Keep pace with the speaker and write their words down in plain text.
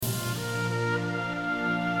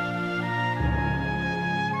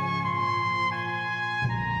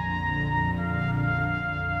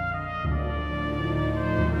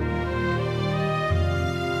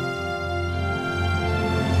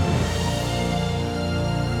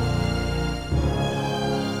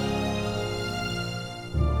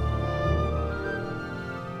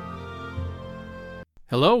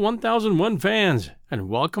Hello, 1001 fans, and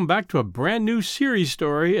welcome back to a brand new series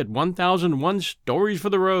story at 1001 Stories for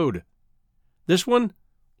the Road. This one,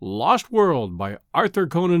 Lost World by Arthur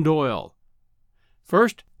Conan Doyle.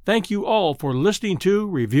 First, thank you all for listening to,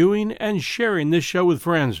 reviewing, and sharing this show with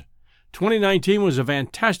friends. 2019 was a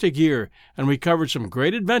fantastic year, and we covered some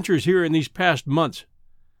great adventures here in these past months.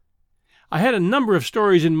 I had a number of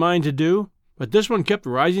stories in mind to do, but this one kept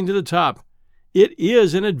rising to the top. It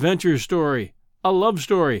is an adventure story, a love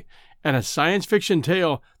story, and a science fiction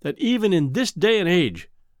tale that even in this day and age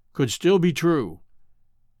could still be true.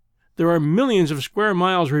 There are millions of square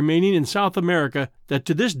miles remaining in South America that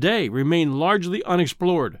to this day remain largely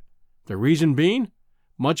unexplored. The reason being,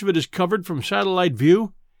 much of it is covered from satellite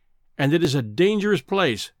view, and it is a dangerous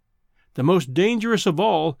place, the most dangerous of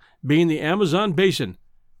all being the Amazon basin,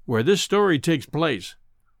 where this story takes place.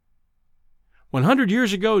 100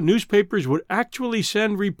 years ago, newspapers would actually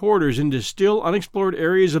send reporters into still unexplored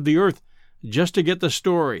areas of the earth just to get the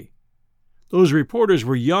story. Those reporters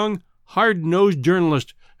were young, hard-nosed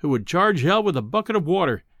journalists who would charge hell with a bucket of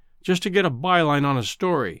water just to get a byline on a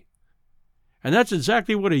story. And that's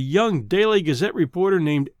exactly what a young Daily Gazette reporter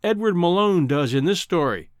named Edward Malone does in this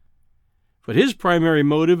story. But his primary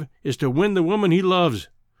motive is to win the woman he loves,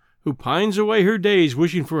 who pines away her days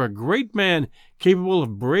wishing for a great man capable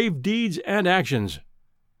of brave deeds and actions.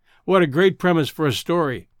 What a great premise for a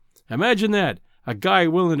story. Imagine that, a guy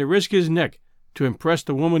willing to risk his neck to impress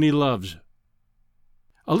the woman he loves.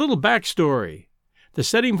 A little backstory. The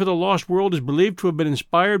setting for the Lost World is believed to have been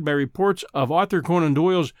inspired by reports of Arthur Conan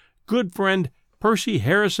Doyle's good friend Percy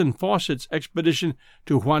Harrison Fawcett's expedition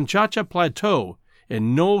to Huanchaca Plateau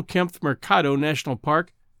in Noel-Kempff Mercado National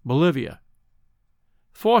Park, Bolivia.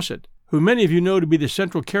 Fawcett, who many of you know to be the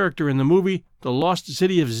central character in the movie The Lost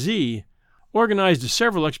City of Z, organized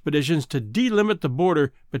several expeditions to delimit the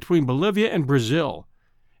border between Bolivia and Brazil,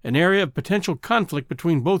 an area of potential conflict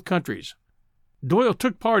between both countries. Doyle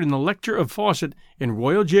took part in the lecture of Fawcett in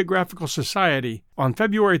Royal Geographical Society on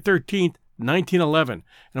February 13, 1911,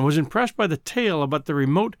 and was impressed by the tale about the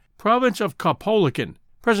remote province of Caupolicán,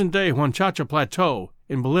 present-day Huanchaca Plateau,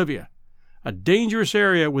 in Bolivia, a dangerous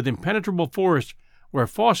area with impenetrable forests where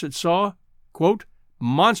Fawcett saw, quote,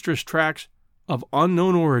 monstrous tracks of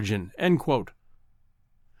unknown origin, end quote.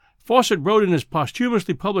 Fawcett wrote in his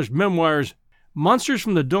posthumously published memoirs, monsters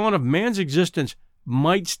from the dawn of man's existence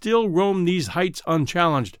might still roam these heights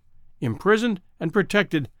unchallenged, imprisoned and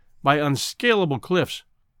protected by unscalable cliffs.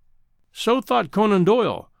 So thought Conan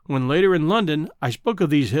Doyle when later in London I spoke of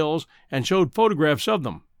these hills and showed photographs of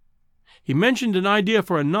them. He mentioned an idea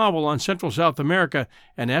for a novel on Central South America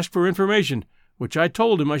and asked for information, which I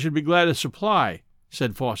told him I should be glad to supply,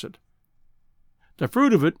 said Fawcett. The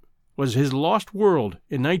fruit of it was his Lost World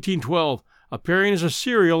in 1912, appearing as a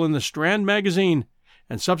serial in the Strand magazine,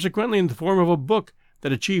 and subsequently in the form of a book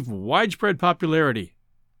that achieved widespread popularity.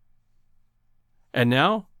 And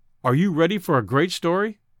now, are you ready for a great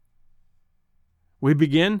story? We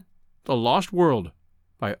begin The Lost World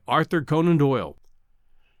by Arthur Conan Doyle.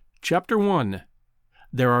 Chapter 1.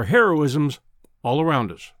 There are heroisms all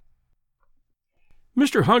around us.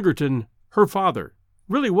 Mr. Hungerton, her father,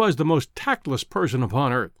 really was the most tactless person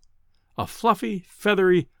upon earth. A fluffy,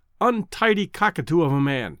 feathery, untidy cockatoo of a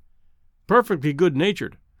man, perfectly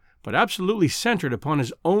good-natured, but absolutely centered upon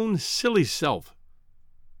his own silly self.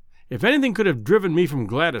 If anything could have driven me from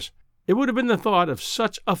Gladys, it would have been the thought of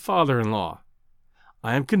such a father-in-law.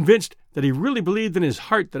 I am convinced that he really believed in his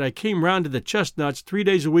heart that I came round to the Chestnuts 3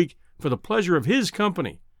 days a week for the pleasure of his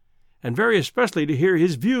company, and very especially to hear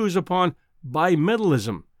his views upon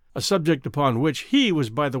bimetallism, a subject upon which he was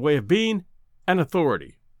by the way of being an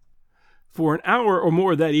authority. For an hour or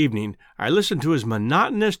more that evening, I listened to his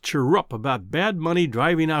monotonous chirrup about bad money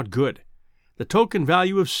driving out good, the token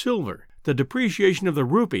value of silver, the depreciation of the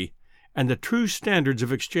rupee, and the true standards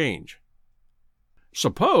of exchange.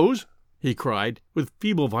 Suppose, he cried, with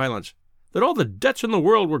feeble violence, that all the debts in the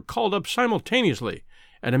world were called up simultaneously,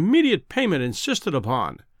 and immediate payment insisted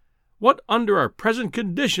upon. What under our present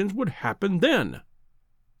conditions would happen then?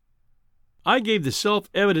 I gave the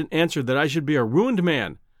self-evident answer that I should be a ruined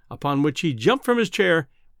man, upon which he jumped from his chair,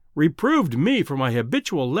 reproved me for my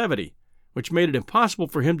habitual levity, which made it impossible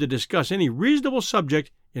for him to discuss any reasonable subject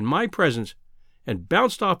in my presence, and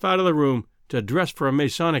bounced off out of the room to dress for a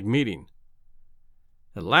Masonic meeting.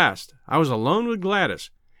 At last I was alone with Gladys,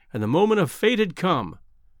 and the moment of fate had come.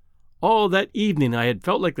 All that evening I had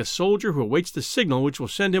felt like the soldier who awaits the signal which will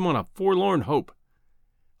send him on a forlorn hope.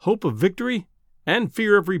 Hope of victory and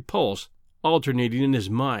fear of repulse alternating in his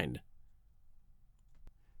mind.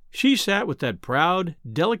 She sat with that proud,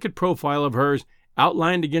 delicate profile of hers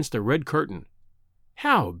outlined against the red curtain,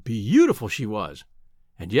 How beautiful she was!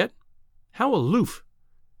 And yet, how aloof!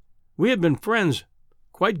 We had been friends,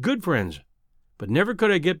 quite good friends, but never could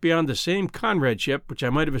I get beyond the same comradeship which I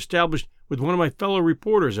might have established with one of my fellow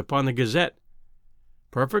reporters upon the Gazette.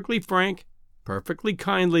 Perfectly frank, perfectly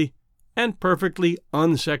kindly, and perfectly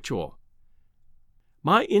unsexual.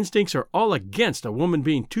 My instincts are all against a woman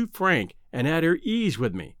being too frank and at her ease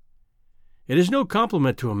with me. It is no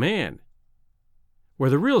compliment to a man. Where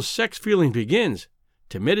the real sex feeling begins,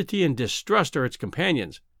 timidity and distrust are its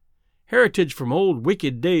companions, heritage from old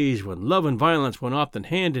wicked days when love and violence went often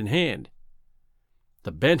hand in hand.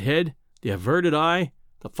 The bent head, the averted eye,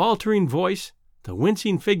 the faltering voice, the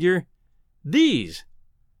wincing figure, these,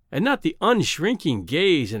 and not the unshrinking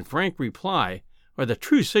gaze and frank reply, are the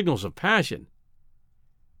true signals of passion.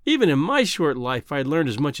 Even in my short life I had learned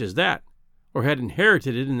as much as that, or had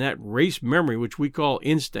inherited it in that race memory which we call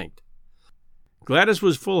instinct. Gladys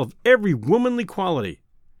was full of every womanly quality.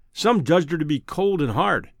 Some judged her to be cold and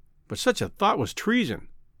hard, but such a thought was treason.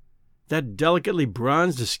 That delicately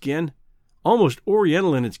bronzed skin, almost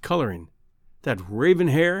oriental in its coloring, that raven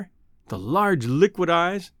hair, the large liquid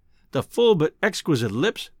eyes, the full but exquisite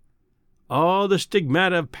lips, all the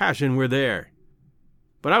stigmata of passion were there.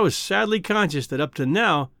 But I was sadly conscious that up to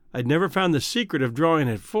now I'd never found the secret of drawing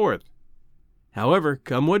it forth. However,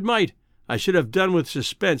 come what might, I should have done with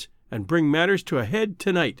suspense and bring matters to a head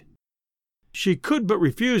tonight. She could but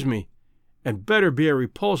refuse me, and better be a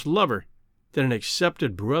repulsed lover than an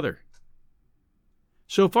accepted brother.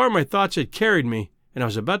 So far my thoughts had carried me, and I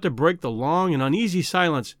was about to break the long and uneasy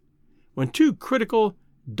silence, when two critical,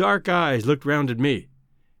 dark eyes looked round at me,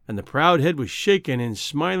 and the proud head was shaken in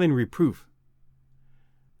smiling reproof.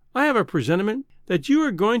 "I have a presentiment that you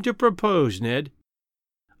are going to propose, Ned.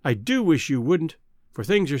 I do wish you wouldn't, for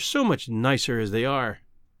things are so much nicer as they are."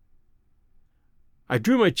 I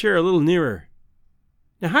drew my chair a little nearer.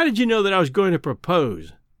 "Now, how did you know that I was going to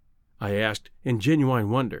propose?" I asked in genuine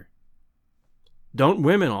wonder. "Don't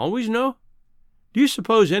women always know? Do you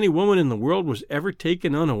suppose any woman in the world was ever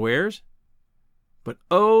taken unawares? But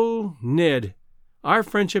oh, Ned, our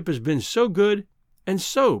friendship has been so good and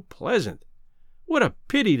so pleasant. What a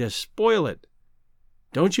pity to spoil it.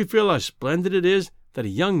 Don't you feel how splendid it is that a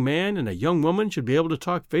young man and a young woman should be able to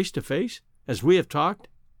talk face to face, as we have talked?"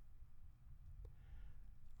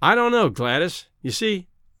 "I don't know, Gladys. You see,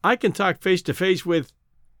 I can talk face to face with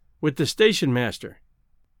the station master."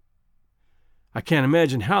 I can't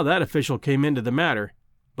imagine how that official came into the matter,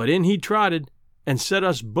 but in he trotted and set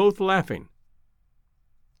us both laughing.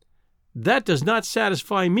 "That does not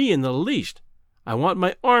satisfy me in the least. I want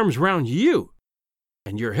my arms round you,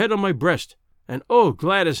 and your head on my breast, and oh,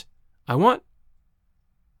 Gladys, I want—"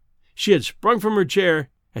 She had sprung from her chair,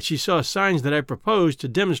 and she saw signs that I proposed to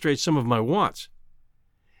demonstrate some of my wants.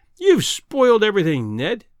 "You've spoiled everything,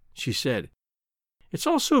 Ned," she said. "It's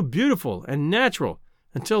all so beautiful and natural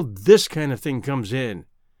until this kind of thing comes in.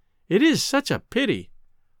 It is such a pity.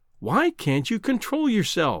 Why can't you control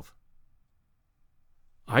yourself?"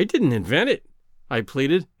 "I didn't invent it," I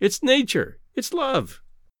pleaded. "It's nature. It's love."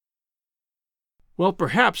 "Well,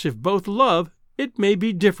 perhaps if both love, it may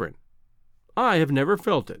be different. I have never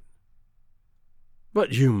felt it."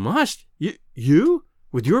 "But you must. You?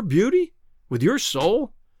 With your beauty? With your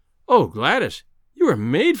soul? Oh, Gladys, you are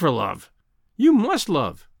made for love. You must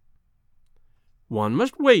love." "One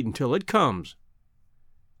must wait until it comes."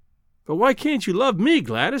 "But why can't you love me,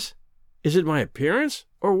 Gladys? Is it my appearance,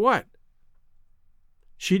 or what?"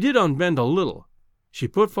 She did unbend a little. She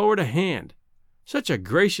put forward a hand. Such a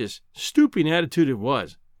gracious, stooping attitude it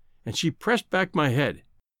was, and she pressed back my head.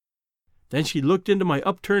 Then she looked into my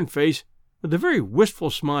upturned face with a very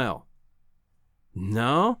wistful smile.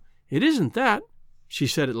 "No, it isn't that," she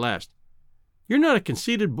said at last. "You're not a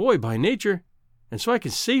conceited boy by nature, and so I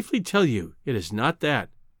can safely tell you it is not that.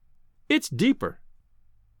 It's deeper."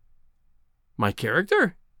 "My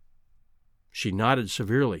character?" She nodded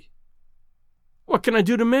severely. "What can I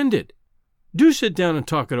do to mend it? Do sit down and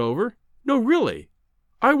talk it over. No, really.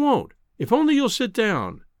 I won't, if only you'll sit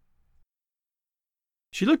down."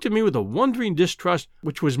 She looked at me with a wondering distrust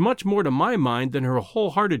which was much more to my mind than her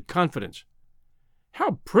wholehearted confidence.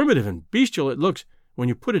 How primitive and bestial it looks when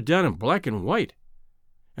you put it down in black and white.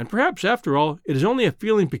 And perhaps, after all, it is only a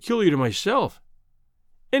feeling peculiar to myself.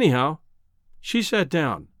 Anyhow, she sat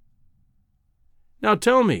down. "Now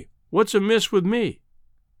tell me, what's amiss with me?"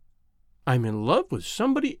 "I'm in love with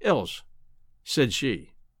somebody else," said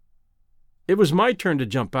she. It was my turn to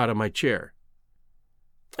jump out of my chair.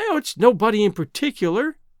 "Oh, it's nobody in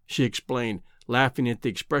particular," she explained, laughing at the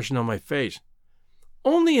expression on my face.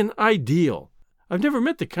 "Only an ideal. I've never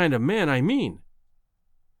met the kind of man I mean."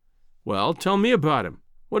 Well, tell me about him.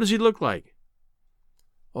 What does he look like?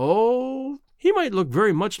 Oh, he might look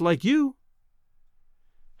very much like you.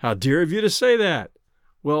 How dear of you to say that.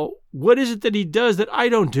 Well, what is it that he does that I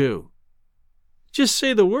don't do? Just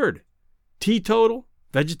say the word. Teetotal,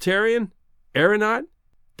 vegetarian, aeronaut,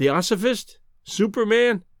 theosophist,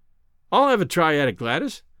 Superman. I'll have a try at it,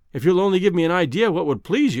 Gladys, if you'll only give me an idea what would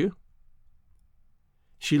please you.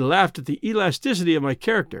 She laughed at the elasticity of my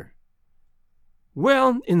character.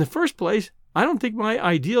 Well, in the first place, I don't think my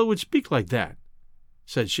ideal would speak like that,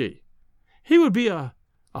 said she. He would be a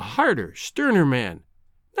harder, sterner man,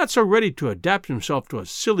 not so ready to adapt himself to a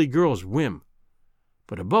silly girl's whim.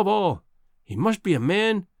 But above all, he must be a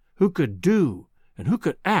man who could do and who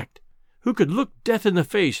could act, who could look death in the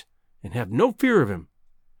face and have no fear of him.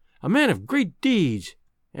 A man of great deeds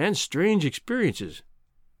and strange experiences.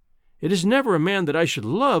 It is never a man that I should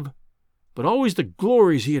love, but always the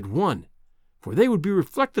glories he had won, for they would be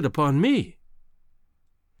reflected upon me.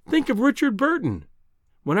 Think of Richard Burton.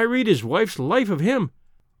 When I read his wife's life of him,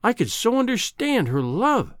 I could so understand her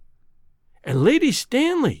love. And Lady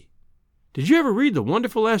Stanley. Did you ever read the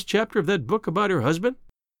wonderful last chapter of that book about her husband?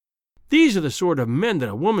 These are the sort of men that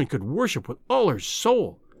a woman could worship with all her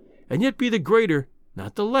soul, and yet be the greater,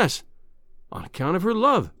 not the less, on account of her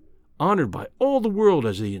love, honored by all the world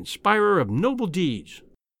as the inspirer of noble deeds.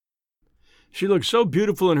 She looked so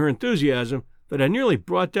beautiful in her enthusiasm that I nearly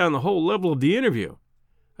brought down the whole level of the interview.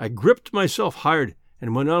 I gripped myself hard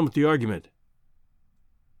and went on with the argument.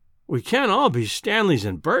 We can't all be Stanleys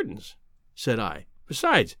and Burtons, said I.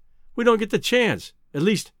 Besides, we don't get the chance. At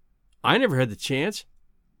least, I never had the chance.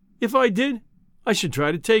 If I did, I should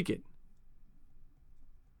try to take it.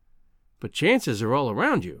 But chances are all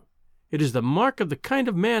around you. It is the mark of the kind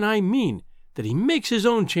of man I mean that he makes his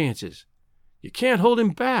own chances. You can't hold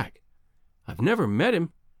him back. I've never met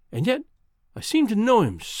him, and yet I seem to know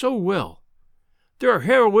him so well. There are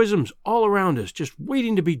heroisms all around us just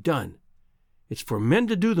waiting to be done. It's for men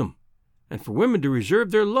to do them, and for women to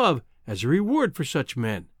reserve their love as a reward for such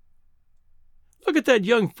men. Look at that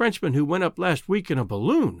young Frenchman who went up last week in a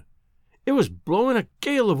balloon. It was blowing a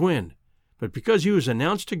gale of wind, but because he was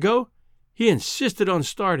announced to go, he insisted on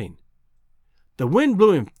starting. The wind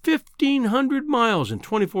blew him 1,500 miles in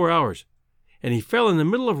 24 hours, and he fell in the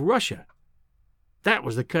middle of Russia. That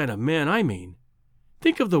was the kind of man I mean.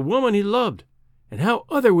 Think of the woman he loved, and how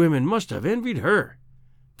other women must have envied her.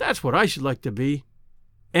 That's what I should like to be.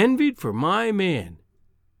 Envied for my man.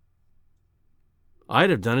 I'd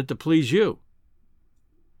have done it to please you.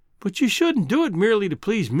 But you shouldn't do it merely to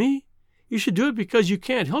please me. You should do it because you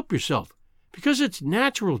can't help yourself, because it's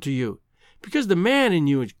natural to you, because the man in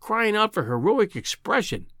you is crying out for heroic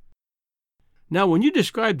expression. Now, when you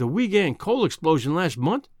described the Wiegand coal explosion last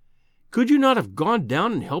month, could you not have gone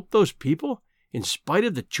down and helped those people, in spite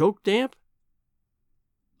of the choke damp?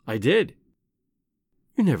 I did.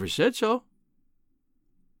 You never said so.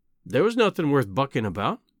 There was nothing worth bucking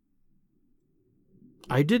about.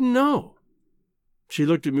 I didn't know. She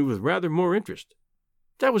looked at me with rather more interest.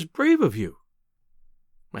 That was brave of you.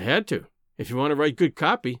 I had to. If you want to write good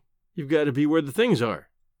copy, you've got to be where the things are.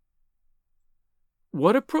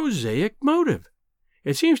 What a prosaic motive.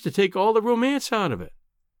 It seems to take all the romance out of it.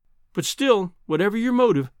 But still, whatever your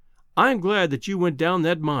motive, I'm glad that you went down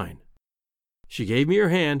that mine. She gave me her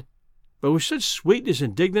hand, but with such sweetness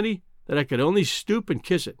and dignity that I could only stoop and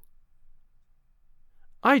kiss it.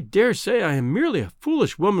 I dare say I am merely a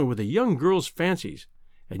foolish woman with a young girl's fancies,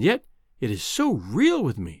 and yet it is so real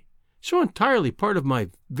with me, so entirely part of my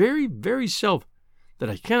very, very self, that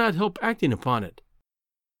I cannot help acting upon it.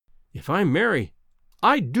 If I marry,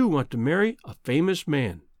 I do want to marry a famous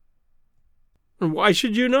man. And why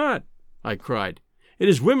should you not? I cried. It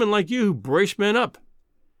is women like you who brace men up.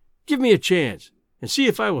 Give me a chance, and see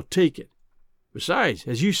if I will take it. Besides,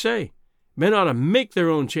 as you say, men ought to make their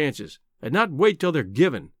own chances, and not wait till they're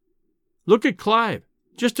given. Look at Clive,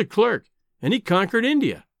 just a clerk, and he conquered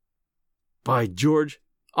India. By George,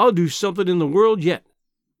 I'll do something in the world yet.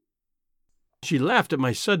 She laughed at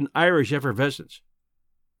my sudden Irish effervescence.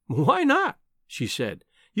 Why not? She said.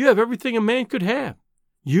 You have everything a man could have.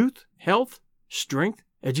 Youth, health, strength,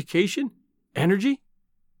 education, energy.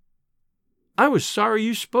 I was sorry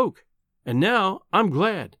you spoke, and now I'm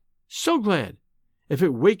glad, so glad, if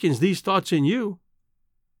it wakens these thoughts in you.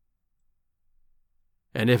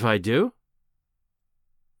 And if I do?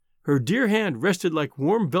 Her dear hand rested like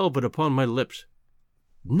warm velvet upon my lips.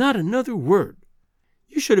 Not another word.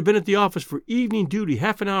 You should have been at the office for evening duty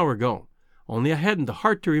half an hour ago, only I hadn't the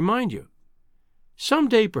heart to remind you. Some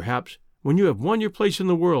day, perhaps, when you have won your place in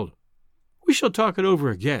the world, we shall talk it over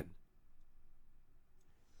again.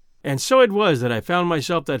 And so it was that I found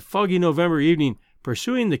myself that foggy November evening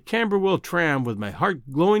pursuing the Camberwell tram with my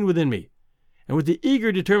heart glowing within me, and with the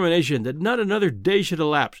eager determination that not another day should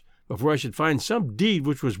elapse before I should find some deed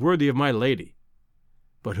which was worthy of my lady.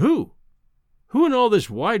 But who in all this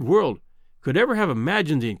wide world could ever have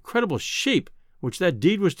imagined the incredible shape which that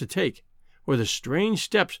deed was to take, or the strange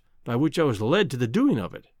steps by which I was led to the doing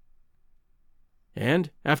of it?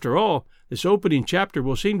 And, after all, this opening chapter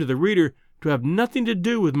will seem to the reader to have nothing to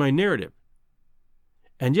do with my narrative.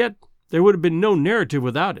 And yet there would have been no narrative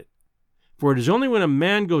without it, for it is only when a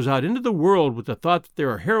man goes out into the world with the thought that there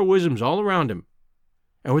are heroisms all around him,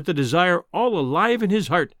 and with the desire all alive in his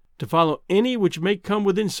heart to follow any which may come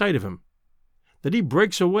within sight of him, that he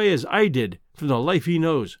breaks away as I did from the life he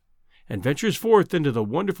knows, and ventures forth into the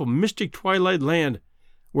wonderful mystic twilight land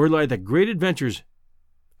where lie the great adventures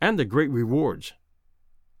and the great rewards.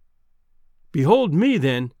 Behold me,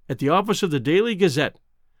 then, at the office of the Daily Gazette,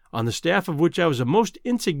 on the staff of which I was a most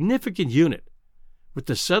insignificant unit, with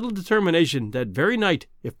the settled determination that very night,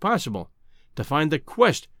 if possible, to find the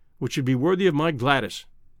quest which should be worthy of my Gladys.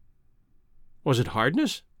 Was it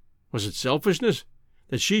hardness? Was it selfishness,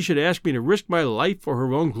 that she should ask me to risk my life for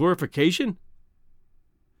her own glorification?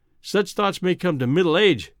 Such thoughts may come to middle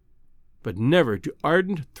age, but never to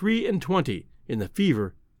ardent 23 in the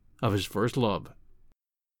fever of his first love.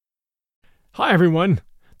 Hi, everyone.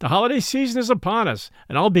 The holiday season is upon us,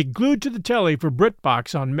 and I'll be glued to the telly for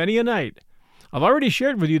BritBox on many a night. I've already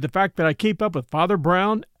shared with you the fact that I keep up with Father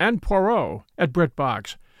Brown and Poirot at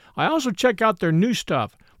BritBox. I also check out their new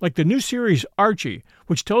stuff, like the new series Archie,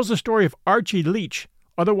 which tells the story of Archie Leach,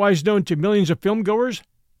 otherwise known to millions of filmgoers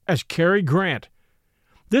as Cary Grant.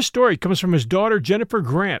 This story comes from his daughter Jennifer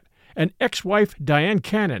Grant and ex-wife Diane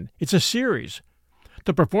Cannon. It's a series.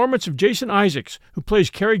 The performance of Jason Isaacs, who plays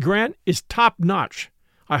Cary Grant, is top-notch.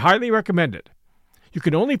 I highly recommend it. You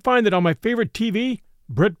can only find it on my favorite TV,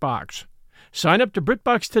 BritBox. Sign up to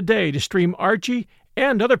BritBox today to stream Archie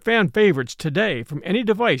and other fan favorites today from any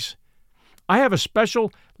device. I have a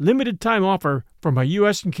special, limited-time offer for my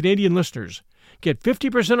U.S. and Canadian listeners. Get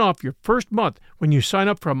 50% off your first month when you sign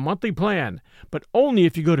up for a monthly plan, but only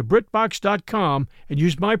if you go to BritBox.com and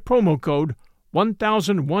use my promo code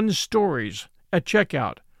 1001stories at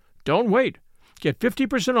checkout. Don't wait. Get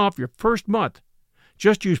 50% off your first month.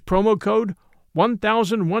 Just use promo code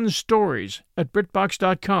 1001stories at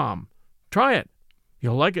BritBox.com. Try it.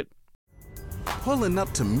 You'll like it. Pulling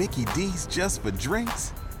up to Mickey D's just for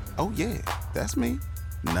drinks? Oh yeah, that's me.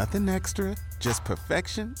 Nothing extra, just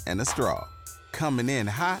perfection and a straw. Coming in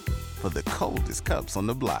hot for the coldest cups on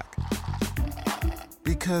the block.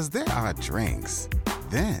 Because there are drinks.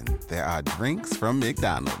 Then there are drinks from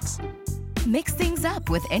McDonald's. Mix things up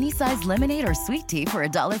with any size lemonade or sweet tea for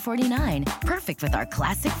 $1.49. Perfect with our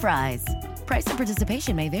classic fries. Price and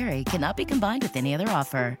participation may vary. Cannot be combined with any other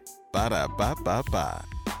offer. Ba-da-ba-ba-ba.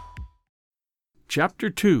 Chapter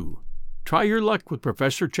 2. Try Your Luck with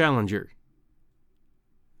Professor Challenger.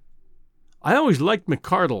 I always liked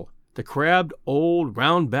McCardle, the crabbed, old,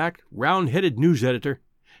 round-backed, round-headed news editor,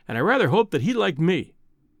 and I rather hoped that he liked me.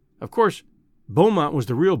 Of course, Beaumont was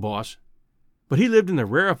the real boss, but he lived in the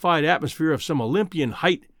rarefied atmosphere of some Olympian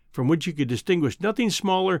height from which you could distinguish nothing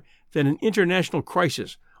smaller than an international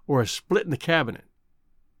crisis or a split in the cabinet.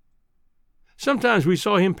 Sometimes we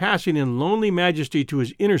saw him passing in lonely majesty to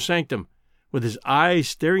his inner sanctum, with his eyes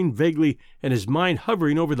staring vaguely and his mind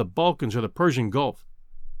hovering over the Balkans or the Persian Gulf.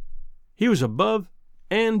 He was above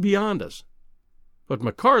and beyond us. But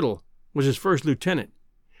McCardle was his first lieutenant,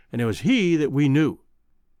 and it was he that we knew.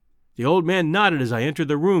 The old man nodded as I entered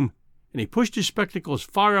the room, and he pushed his spectacles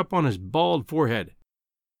far up on his bald forehead.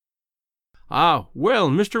 "Ah, well,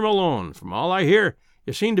 Mr. Malone, from all I hear,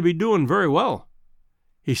 you seem to be doing very well,"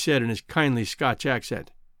 he said in his kindly Scotch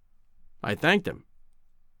accent. I thanked him.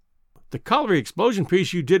 "The colliery explosion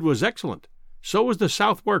piece you did was excellent. So was the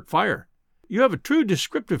Southwark fire. You have a true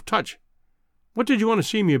descriptive touch. What did you want to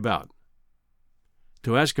see me about?"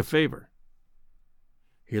 "To ask a favor."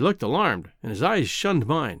 He looked alarmed, and his eyes shunned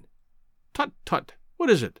mine. "Tut, tut, what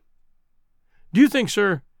is it?" "Do you think,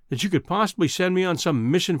 sir, that you could possibly send me on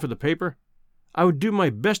some mission for the paper? I would do my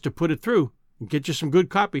best to put it through and get you some good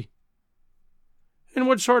copy." "And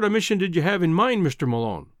what sort of mission did you have in mind, Mr.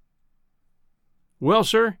 Malone?" "Well,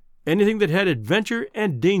 sir, anything that had adventure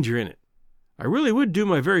and danger in it. I really would do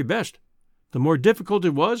my very best. The more difficult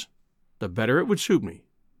it was, the better it would suit me."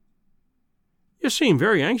 "You seem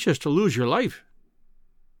very anxious to lose your life."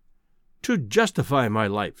 "To justify my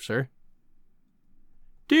life, sir."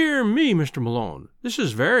 "Dear me, Mr. Malone, this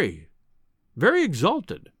is very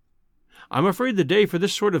exalted. I'm afraid the day for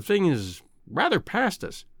this sort of thing is rather past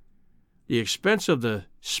us. The expense of the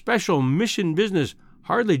special mission business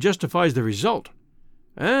hardly justifies the result.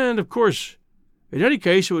 And, of course, in any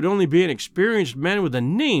case, it would only be an experienced man with a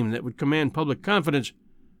name that would command public confidence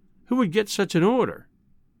who would get such an order.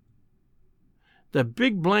 The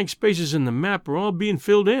big blank spaces in the map are all being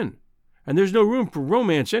filled in, and there's no room for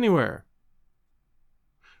romance anywhere.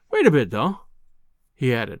 Wait a bit, though,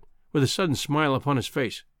 he added, with a sudden smile upon his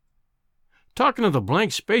face. Talking of the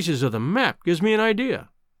blank spaces of the map gives me an idea.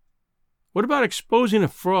 What about exposing a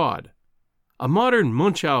fraud, a modern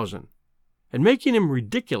Munchausen, and making him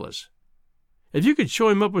ridiculous? If you could show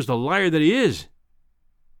him up as the liar that he is,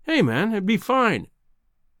 hey, man, it'd be fine.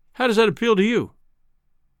 How does that appeal to you?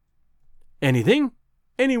 Anything,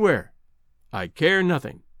 anywhere. I care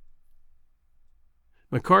nothing.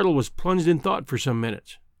 McCardle was plunged in thought for some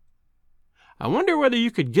minutes. I wonder whether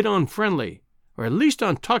you could get on friendly, or at least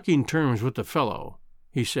on talking terms with the fellow,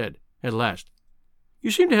 he said, at last. You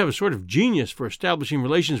seem to have a sort of genius for establishing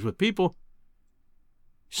relations with people.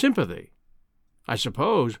 Sympathy, I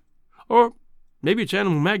suppose. Or maybe it's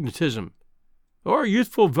animal magnetism. Or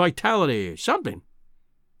youthful vitality, something.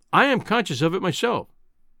 I am conscious of it myself.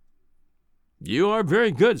 You are very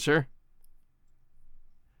good, sir.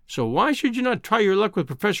 So why should you not try your luck with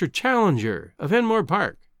Professor Challenger of Enmore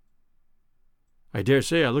Park? I dare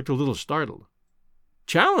say I looked a little startled.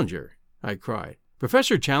 Challenger? I cried.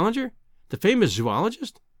 Professor Challenger? The famous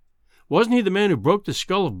zoologist? Wasn't he the man who broke the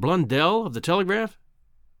skull of Blundell of the Telegraph?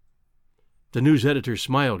 The news editor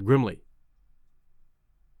smiled grimly.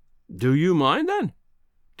 Do you mind, then?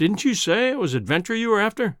 Didn't you say it was adventure you were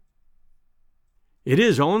after? It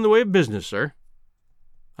is all in the way of business, sir,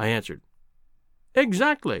 I answered.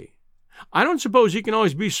 Exactly. I don't suppose he can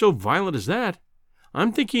always be so violent as that.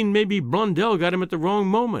 I'm thinking maybe Blundell got him at the wrong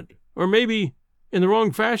moment, or maybe in the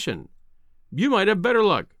wrong fashion. You might have better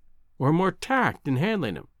luck, or more tact in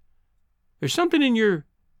handling him. There's something in your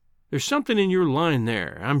line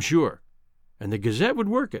there, I'm sure, and the Gazette would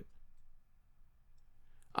work it.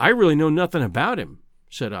 I really know nothing about him,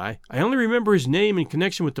 said I. I only remember his name in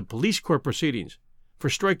connection with the police court proceedings for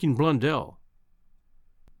striking Blundell.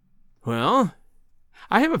 Well,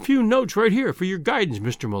 I have a few notes right here for your guidance,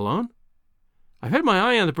 Mr. Malone. I've had my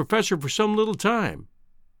eye on the professor for some little time.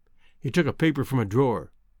 He took a paper from a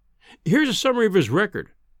drawer. Here's a summary of his record.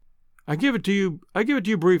 I give it to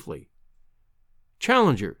you briefly.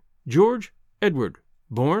 Challenger, George Edward,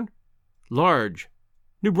 born Large,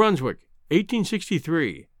 New Brunswick,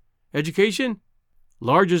 1863. Education,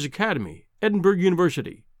 Large's Academy, Edinburgh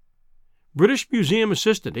University. British Museum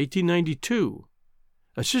Assistant, 1892.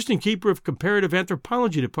 Assistant Keeper of Comparative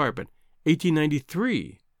Anthropology Department,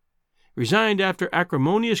 1893. Resigned after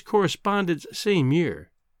acrimonious correspondence same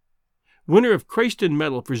year. Winner of Crayston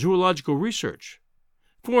Medal for Zoological Research.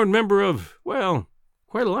 Foreign member of, well,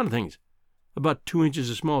 quite a lot of things. About 2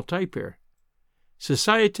 inches of small type here.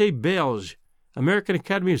 Société Belge, American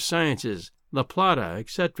Academy of Sciences, La Plata,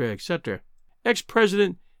 etc., etc.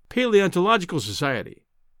 Ex-President, Paleontological Society.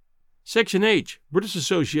 Section H, British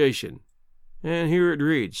Association. And here it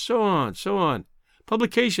reads, so on.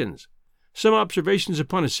 Publications. Some observations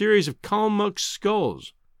upon a series of Kalmuck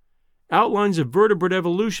skulls. Outlines of vertebrate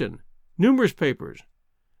evolution. Numerous papers.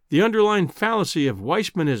 The underlying fallacy of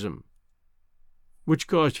Weissmannism, which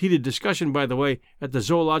caused heated discussion, by the way, at the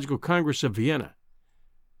Zoological Congress of Vienna.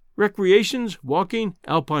 Recreations, walking,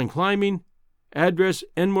 alpine climbing. Address,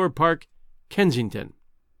 Enmore Park, Kensington.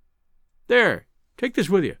 There, take this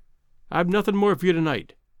with you. I've nothing more for you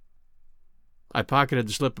tonight. I pocketed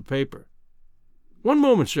the slip of paper. One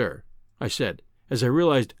moment, sir, I said, as I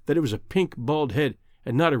realized that it was a pink, bald head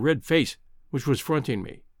and not a red face which was fronting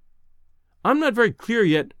me. I'm not very clear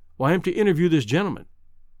yet why I'm to interview this gentleman.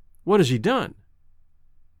 What has he done?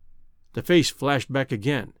 The face flashed back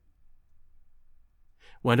again.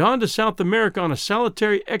 Went on to South America on a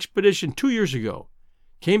solitary expedition 2 years ago.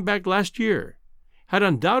 Came back last year. Had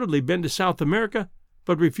undoubtedly been to South America,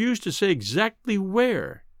 but refused to say exactly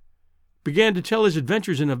where. Began to tell his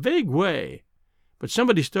adventures in a vague way, but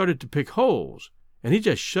somebody started to pick holes, and he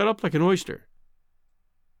just shut up like an oyster.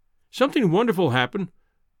 Something wonderful happened.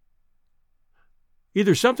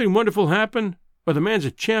 Either something wonderful happened, or the man's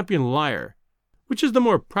a champion liar, which is the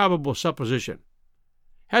more probable supposition.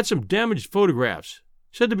 Had some damaged photographs,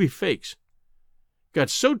 said to be fakes. Got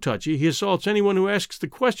so touchy he assaults anyone who asks the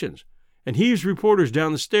questions, and heaves reporters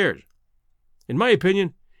down the stairs. In my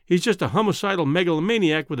opinion, he's just a homicidal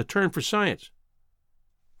megalomaniac with a turn for science.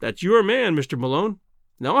 That's your man, Mr. Malone.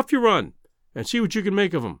 Now off you run, and see what you can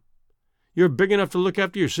make of him. You're big enough to look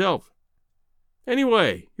after yourself.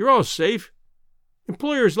 Anyway, you're all safe.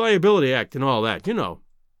 Employers' Liability Act and all that, you know.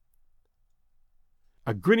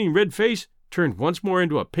 A grinning red face turned once more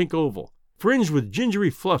into a pink oval, fringed with gingery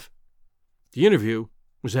fluff. The interview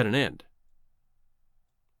was at an end.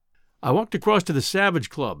 I walked across to the Savage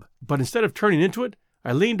Club, but instead of turning into it,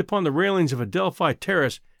 I leaned upon the railings of Adelphi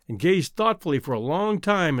Terrace and gazed thoughtfully for a long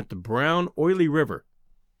time at the brown, oily river.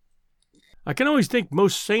 I can always think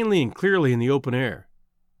most sanely and clearly in the open air.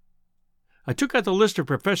 I took out the list of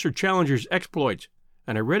Professor Challenger's exploits,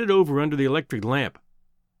 and I read it over under the electric lamp.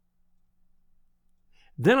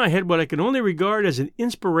 Then I had what I can only regard as an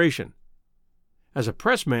inspiration. As a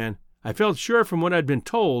pressman, I felt sure from what I'd been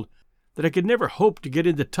told that I could never hope to get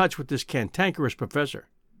into touch with this cantankerous professor.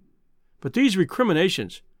 But these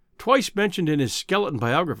recriminations, twice mentioned in his skeleton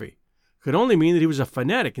biography, could only mean that he was a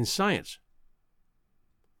fanatic in science.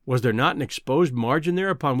 Was there not an exposed margin there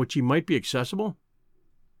upon which he might be accessible?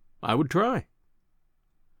 I would try.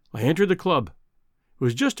 I entered the club. It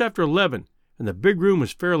was just after 11, and the big room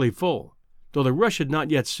was fairly full, though the rush had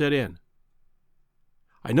not yet set in.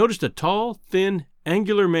 I noticed a tall, thin,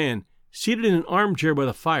 angular man seated in an armchair by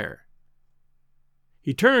the fire.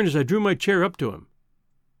 He turned as I drew my chair up to him.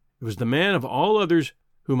 It was the man of all others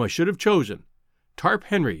whom I should have chosen, Tarp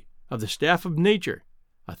Henry of the Staff of Nature,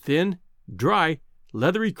 a thin, dry,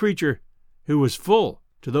 leathery creature who was full,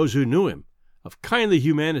 to those who knew him, of kindly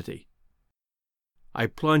humanity. I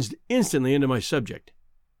plunged instantly into my subject.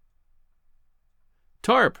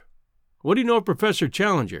 Tarp, what do you know of Professor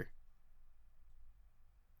Challenger?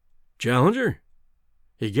 Challenger?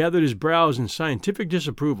 He gathered his brows in scientific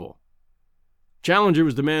disapproval. Challenger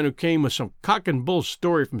was the man who came with some cock and bull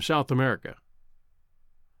story from South America.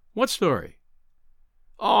 What story?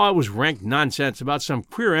 Oh, it was rank nonsense about some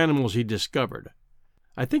queer animals he'd discovered.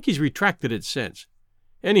 I think he's retracted it since.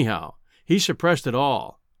 Anyhow, he suppressed it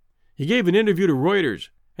all. He gave an interview to Reuters,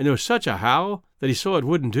 and there was such a howl that he saw it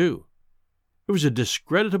wouldn't do. It was a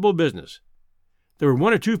discreditable business. There were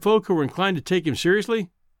one or two folk who were inclined to take him seriously,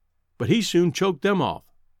 but he soon choked them off.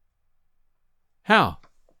 How?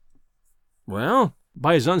 Well,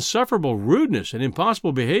 by his unsufferable rudeness and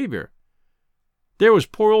impossible behavior. There was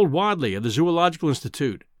poor old Wadley of the Zoological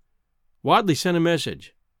Institute. Wadley sent a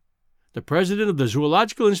message. The president of the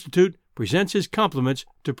Zoological Institute presents his compliments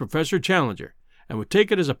to Professor Challenger, and would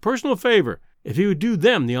take it as a personal favor if he would do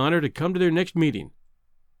them the honor to come to their next meeting.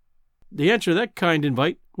 The answer to that kind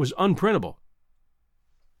invite was unprintable.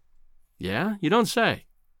 Yeah, you don't say.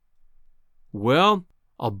 Well,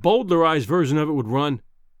 a bowdlerized version of it would run,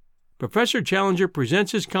 Professor Challenger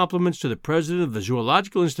presents his compliments to the president of the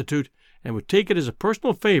Zoological Institute and would take it as a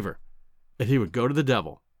personal favor if he would go to the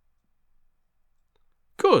devil.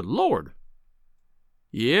 Good Lord!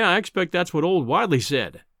 Yeah, I expect that's what old Wadley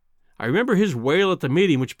said. I remember his wail at the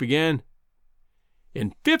meeting, which began,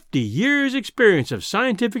 "In 50 years' experience of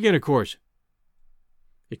scientific intercourse."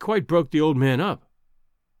 It quite broke the old man up.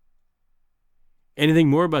 Anything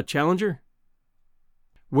more about Challenger?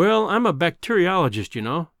 Well, I'm a bacteriologist, you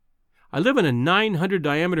know. I live in a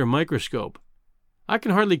 900-diameter microscope. I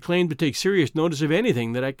can hardly claim to take serious notice of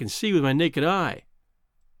anything that I can see with my naked eye.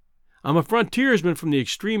 I'm a frontiersman from the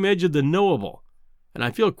extreme edge of the knowable, and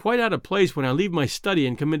I feel quite out of place when I leave my study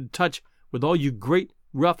and come into touch with all you great,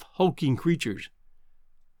 rough, hulking creatures.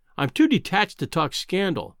 I'm too detached to talk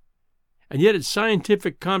scandal, and yet at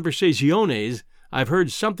scientific conversaciones I've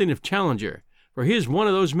heard something of Challenger, for he is one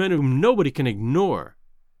of those men whom nobody can ignore.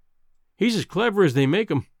 He's as clever as they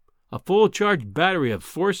make 'em, a full-charged battery of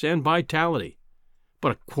force and vitality,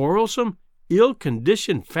 but a quarrelsome,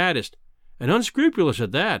 ill-conditioned faddist, and unscrupulous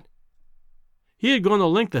at that. He had gone the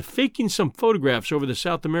length of faking some photographs over the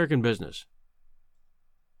South American business.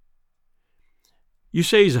 You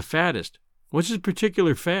say he's a faddist. What's his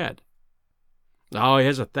particular fad? Oh, he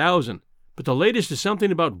has 1,000, but the latest is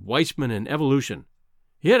something about Weissman and evolution.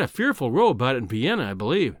 He had a fearful row about it in Vienna, I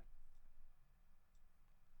believe.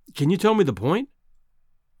 Can you tell me the point?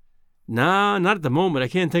 Nah, not at the moment. I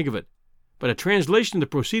can't think of it. But a translation of the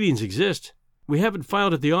proceedings exists. We have it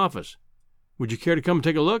filed at the office. Would you care to come and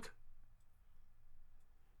take a look?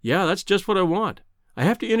 Yeah, that's just what I want. I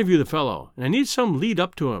have to interview the fellow, and I need some lead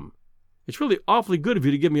up to him. It's really awfully good of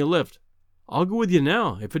you to give me a lift. I'll go with you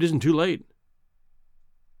now, if it isn't too late.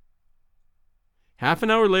 Half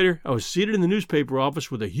an hour later, I was seated in the newspaper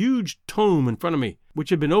office with a huge tome in front of me, which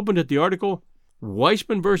had been opened at the article,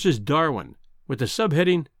 Weissman versus Darwin, with the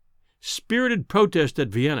subheading, Spirited Protest at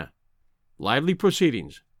Vienna. Lively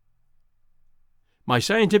Proceedings. My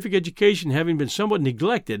scientific education having been somewhat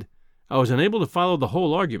neglected, I was unable to follow the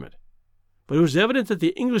whole argument. But it was evident that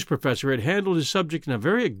the English professor had handled his subject in a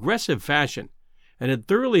very aggressive fashion, and had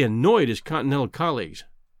thoroughly annoyed his continental colleagues.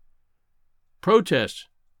 Protests,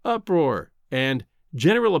 uproar, and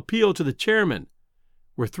general appeal to the chairman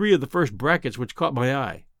were 3 of the first brackets which caught my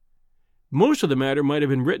eye. Most of the matter might have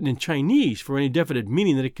been written in Chinese for any definite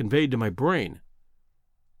meaning that it conveyed to my brain.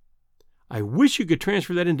 "I wish you could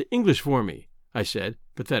transfer that into English for me," I said,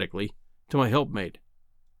 pathetically, to my helpmate.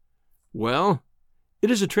 "Well,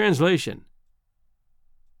 it is a translation.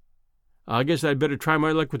 I guess I'd better try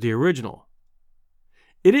my luck with the original.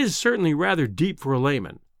 It is certainly rather deep for a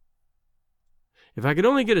layman. If I could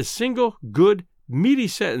only get a single, good, meaty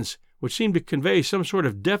sentence which seemed to convey some sort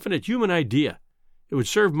of definite human idea, it would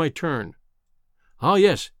serve my turn. Ah,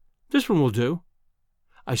 yes, this one will do.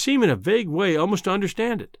 I seem in a vague way almost to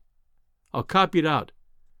understand it. I'll copy it out.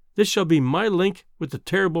 This shall be my link with the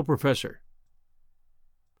terrible professor."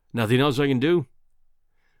 "Nothing else I can do?"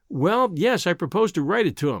 "Well, yes, I propose to write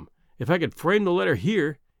it to him. If I could frame the letter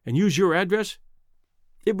here and use your address,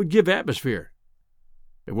 it would give atmosphere.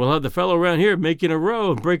 And we'll have the fellow around here making a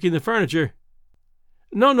row and breaking the furniture."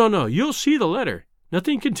 No, you'll see the letter.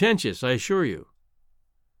 Nothing contentious, I assure you."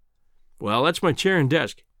 "Well, that's my chair and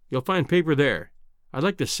desk. You'll find paper there. I'd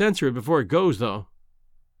like to censor it before it goes, though."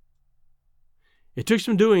 It took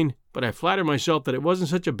some doing, but I flatter myself that it wasn't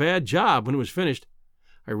such a bad job when it was finished.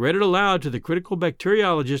 I read it aloud to the critical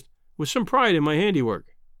bacteriologist with some pride in my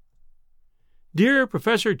handiwork. "Dear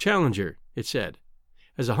Professor Challenger," it said,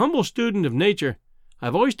 "as a humble student of nature, I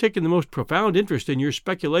have always taken the most profound interest in your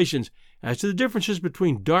speculations as to the differences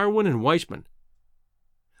between Darwin and Weismann.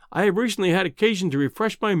 I have recently had occasion to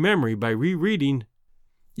refresh my memory by rereading—"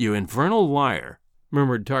 "You infernal liar,"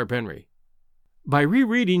 murmured Tarp Henry. "By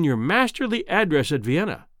rereading your masterly address at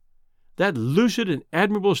Vienna. That lucid and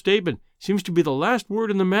admirable statement seems to be the last word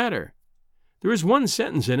in the matter. There is one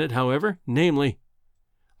sentence in it, however, namely,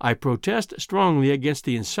 'I protest strongly against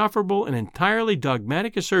the insufferable and entirely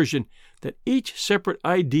dogmatic assertion that each separate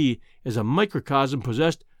idea is a microcosm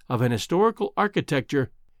possessed of an historical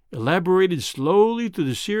architecture elaborated slowly through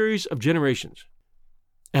the series of generations.'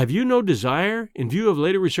 Have you no desire, in view of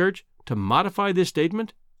later research, to modify this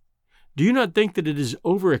statement? Do you not think that it is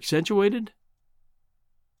over-accentuated?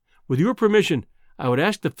 With your permission, I would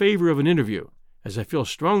ask the favor of an interview, as I feel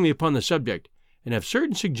strongly upon the subject, and have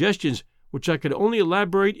certain suggestions which I could only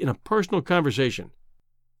elaborate in a personal conversation.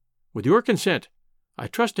 With your consent, I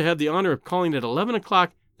trust to have the honor of calling at 11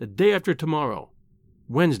 o'clock the day after tomorrow,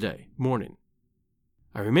 Wednesday morning.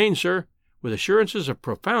 I remain, sir, with assurances of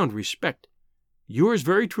profound respect, yours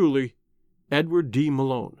very truly, Edward D.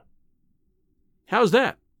 Malone." "How's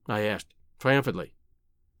that?" I asked, triumphantly.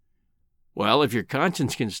 "Well, if your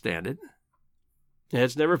conscience can stand it.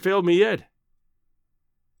 It's never failed me yet."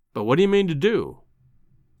 "But what do you mean to do?"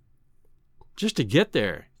 "Just to get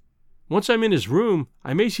there. Once I'm in his room,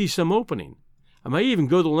 I may see some opening. I may even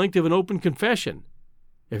go the length of an open confession.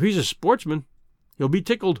 If he's a sportsman, he'll be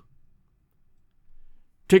tickled."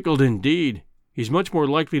 "Tickled indeed. He's much more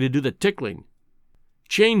likely to do the tickling.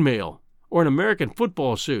 Chain mail, or an American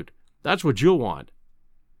football suit. That's what you'll want.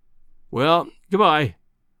 Well, goodbye.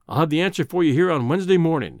 I'll have the answer for you here on Wednesday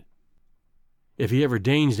morning, if he ever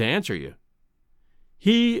deigns to answer you.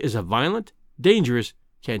 He is a violent, dangerous,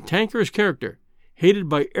 cantankerous character, hated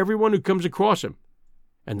by everyone who comes across him,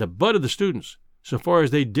 and the butt of the students, so far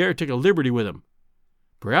as they dare take a liberty with him.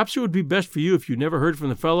 Perhaps it would be best for you if you never heard from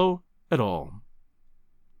the fellow at all."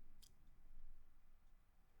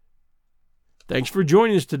 Thanks for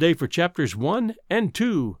joining us today for Chapters 1 and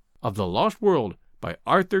 2 of The Lost World by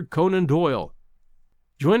Arthur Conan Doyle.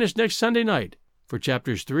 Join us next Sunday night for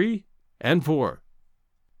Chapters 3 and 4.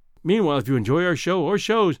 Meanwhile, if you enjoy our show or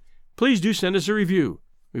shows, please do send us a review.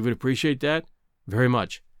 We would appreciate that very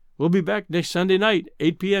much. We'll be back next Sunday night,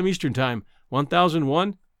 8 p.m. Eastern Time,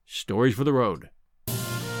 1001 Stories for the Road.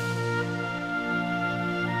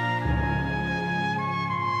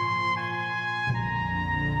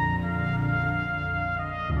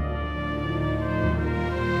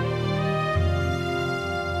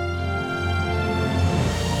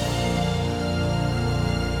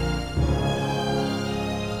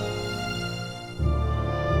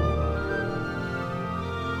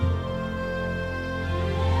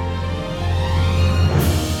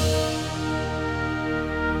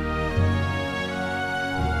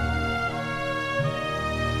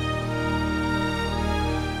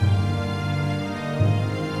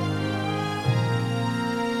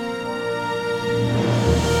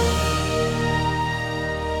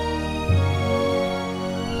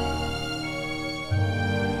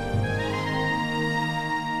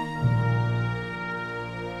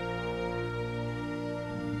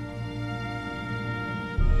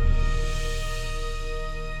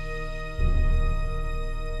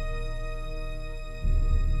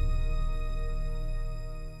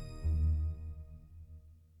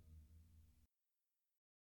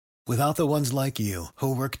 Without the ones like you,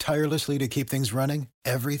 who work tirelessly to keep things running,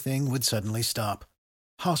 everything would suddenly stop.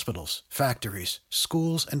 Hospitals, factories,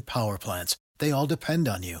 schools, and power plants, they all depend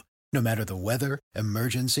on you. No matter the weather,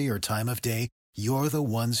 emergency, or time of day, you're the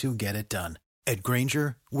ones who get it done. At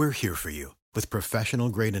Grainger, we're here for you with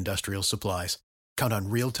professional-grade industrial supplies. Count on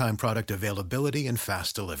real-time product availability and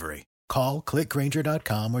fast delivery. Call, click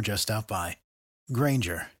Grainger.com, or just stop by.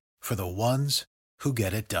 Grainger, for the ones who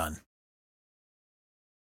get it done.